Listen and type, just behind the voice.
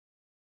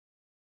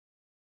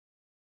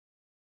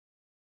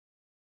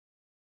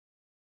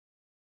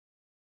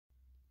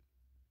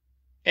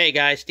Hey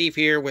guys, Steve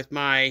here with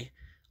my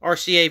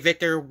RCA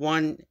Victor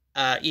 1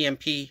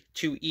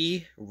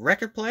 EMP2E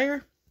record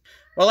player.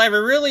 Well, I have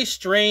a really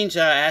strange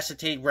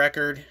acetate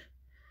record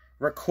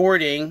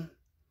recording.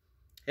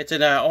 It's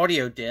an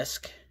audio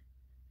disc,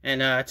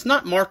 and it's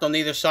not marked on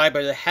either side,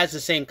 but it has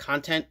the same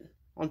content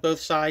on both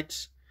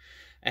sides.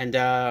 And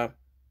I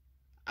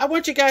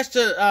want you guys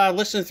to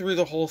listen through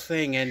the whole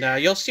thing,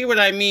 and you'll see what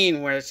I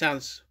mean where it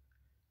sounds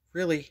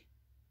really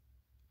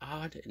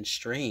odd and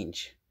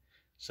strange.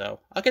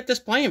 So I'll get this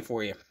playing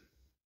for you.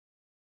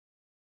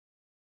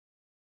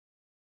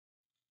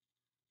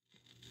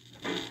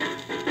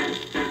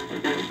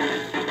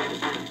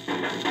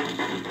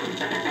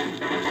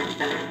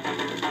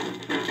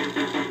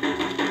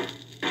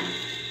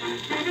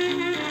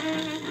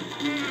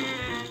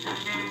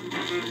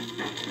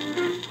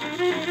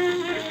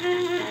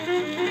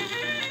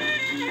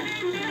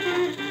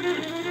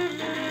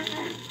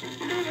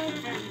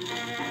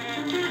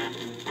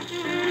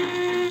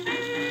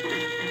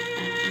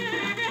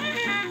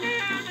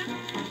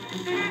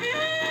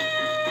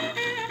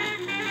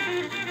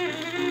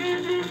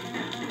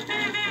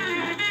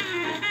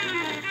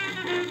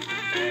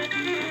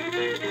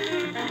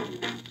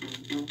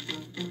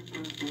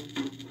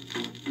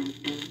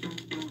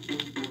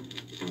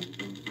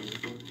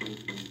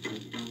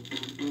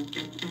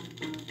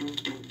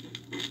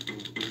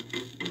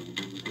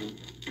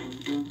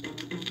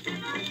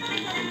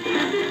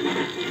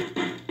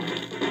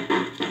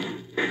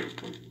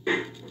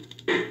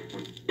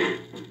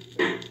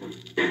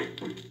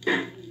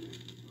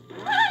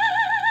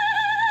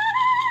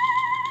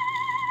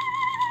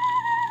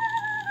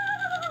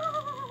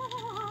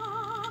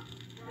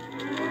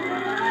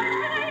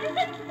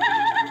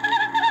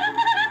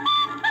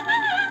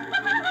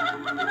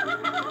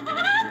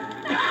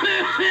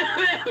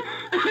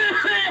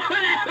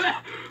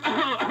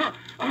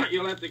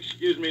 You'll have to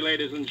excuse me,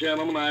 ladies and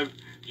gentlemen. I've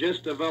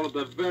just developed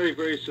a very,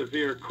 very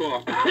severe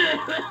cough.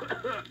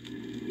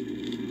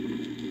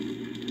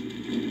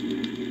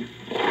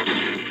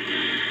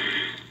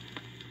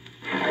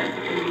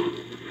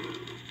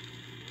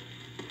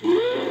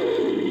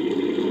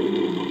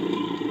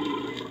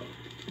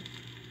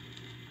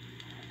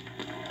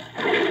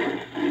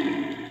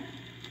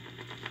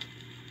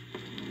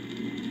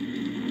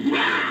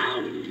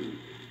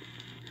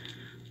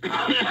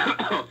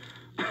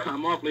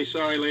 I'm awfully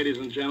sorry, ladies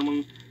and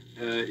gentlemen.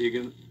 You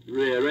can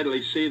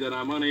readily see that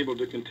I'm unable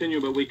to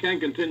continue, but we can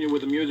continue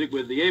with the music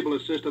with the able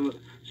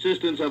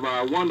assistance of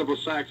our wonderful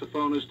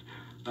saxophonist,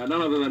 none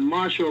other than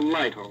Marshall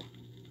Lytle.